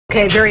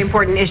Okay, very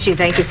important issue.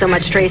 Thank you so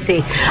much,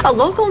 Tracy. A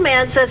local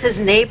man says his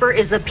neighbor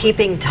is a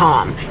peeping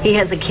Tom. He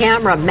has a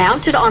camera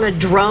mounted on a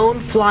drone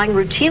flying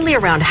routinely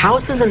around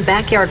houses and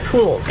backyard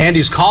pools. And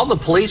he's called the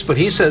police, but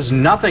he says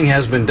nothing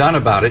has been done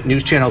about it.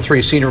 News Channel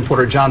 3 senior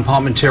reporter John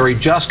Palmentary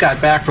just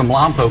got back from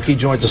Lompoc. He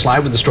joins us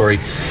live with the story.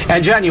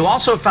 And Jen, you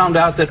also found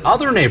out that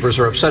other neighbors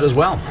are upset as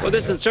well. Well,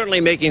 this is certainly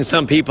making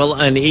some people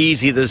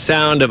uneasy. The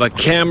sound of a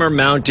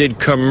camera-mounted,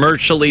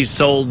 commercially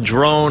sold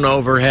drone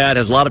overhead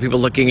has a lot of people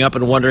looking up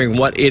and wondering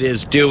what it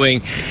is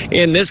doing.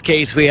 In this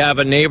case, we have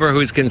a neighbor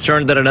who's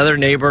concerned that another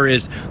neighbor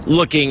is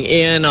looking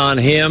in on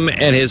him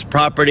and his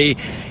property.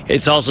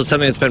 It's also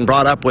something that's been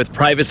brought up with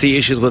privacy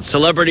issues with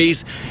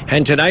celebrities.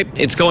 And tonight,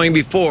 it's going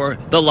before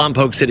the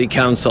Lompoc City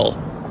Council.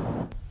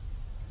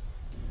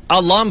 A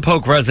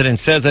Lompoc resident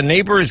says a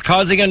neighbor is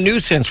causing a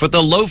nuisance with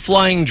a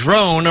low-flying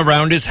drone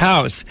around his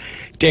house.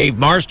 Dave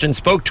Marston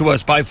spoke to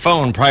us by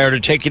phone prior to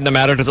taking the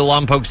matter to the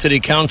Lompoc City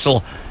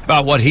Council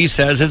about what he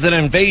says is an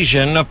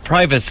invasion of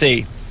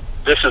privacy.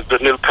 This is the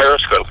new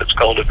periscope. It's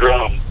called a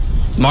drone.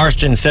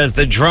 Marston says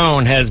the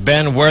drone has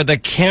been where the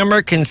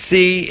camera can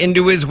see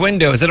into his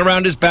windows and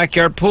around his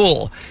backyard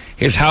pool.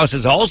 His house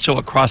is also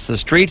across the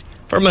street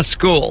from a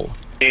school.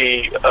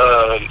 The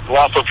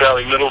Lompoc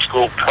Valley Middle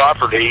School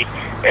property,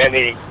 and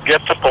he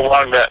gets up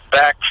along that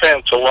back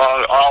fence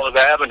along Olive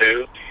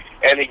Avenue,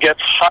 and he gets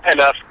high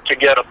enough to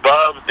get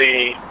above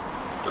the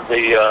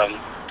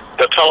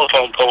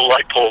telephone pole,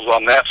 light poles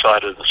on that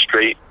side of the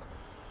street.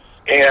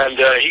 And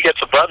he gets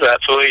above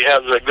that, so he has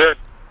a good,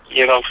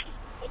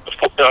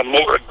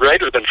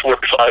 greater than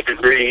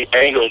 45-degree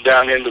angle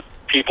down into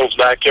people's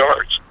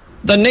backyards.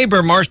 The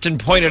neighbor Marston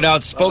pointed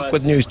out spoke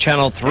with News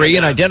Channel 3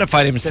 and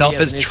identified himself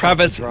as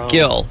Travis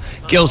Gill.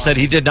 Gill said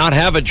he did not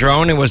have a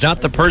drone and was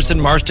not the person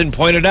Marston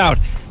pointed out,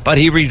 but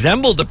he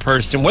resembled the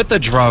person with the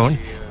drone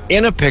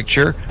in a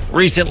picture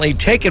recently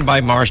taken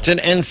by Marston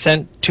and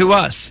sent to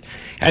us.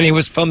 And he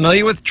was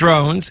familiar with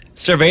drones,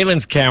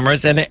 surveillance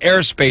cameras, and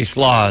airspace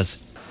laws.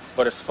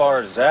 But as far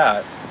as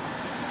that,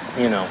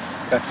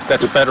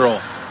 that's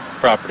federal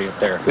property up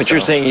there. But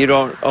you're saying you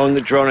don't own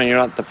the drone and you're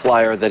not the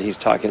flyer that he's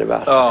talking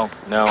about? Oh,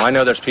 no. I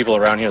know there's people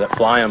around here that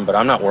fly them, but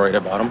I'm not worried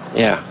about them.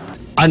 Yeah.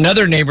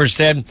 Another neighbor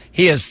said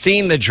he has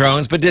seen the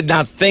drones but did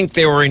not think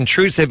they were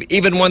intrusive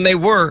even when they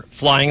were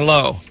flying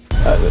low.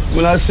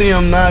 When I see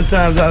him 9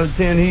 times out of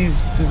 10, he's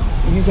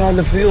on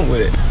the field with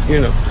it,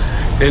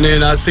 And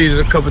then I see it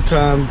a couple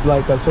times,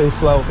 like I say,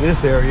 fly over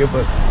this area.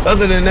 But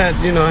other than that,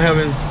 I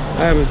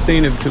haven't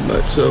seen him too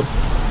much. So,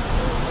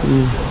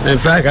 in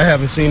fact, I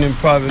haven't seen him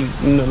probably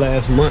in the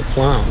last month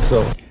flying.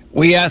 So.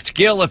 We asked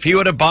Gill if he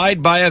would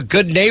abide by a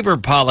good neighbor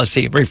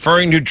policy,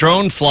 referring to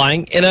drone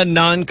flying in a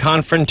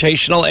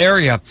non-confrontational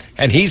area.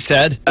 And he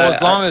said, well, as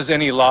long as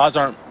any laws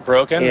aren't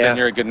broken, then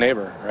you're a good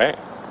neighbor, right?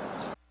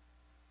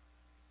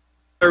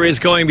 Is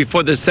going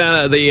before the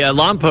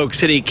Lompoc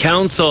City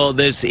Council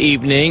this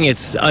evening.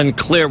 It's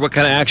unclear what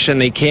kind of action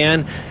they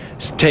can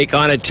take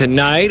on it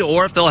tonight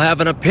or if they'll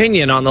have an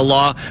opinion on the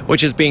law,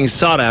 which is being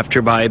sought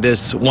after by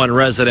this one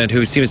resident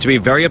who seems to be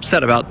very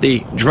upset about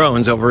the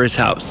drones over his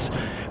house.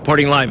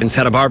 Reporting live in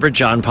Santa Barbara,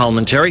 John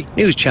Palmentary,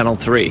 News Channel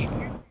 3. Chief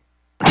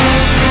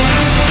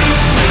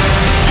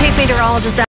Meteorologist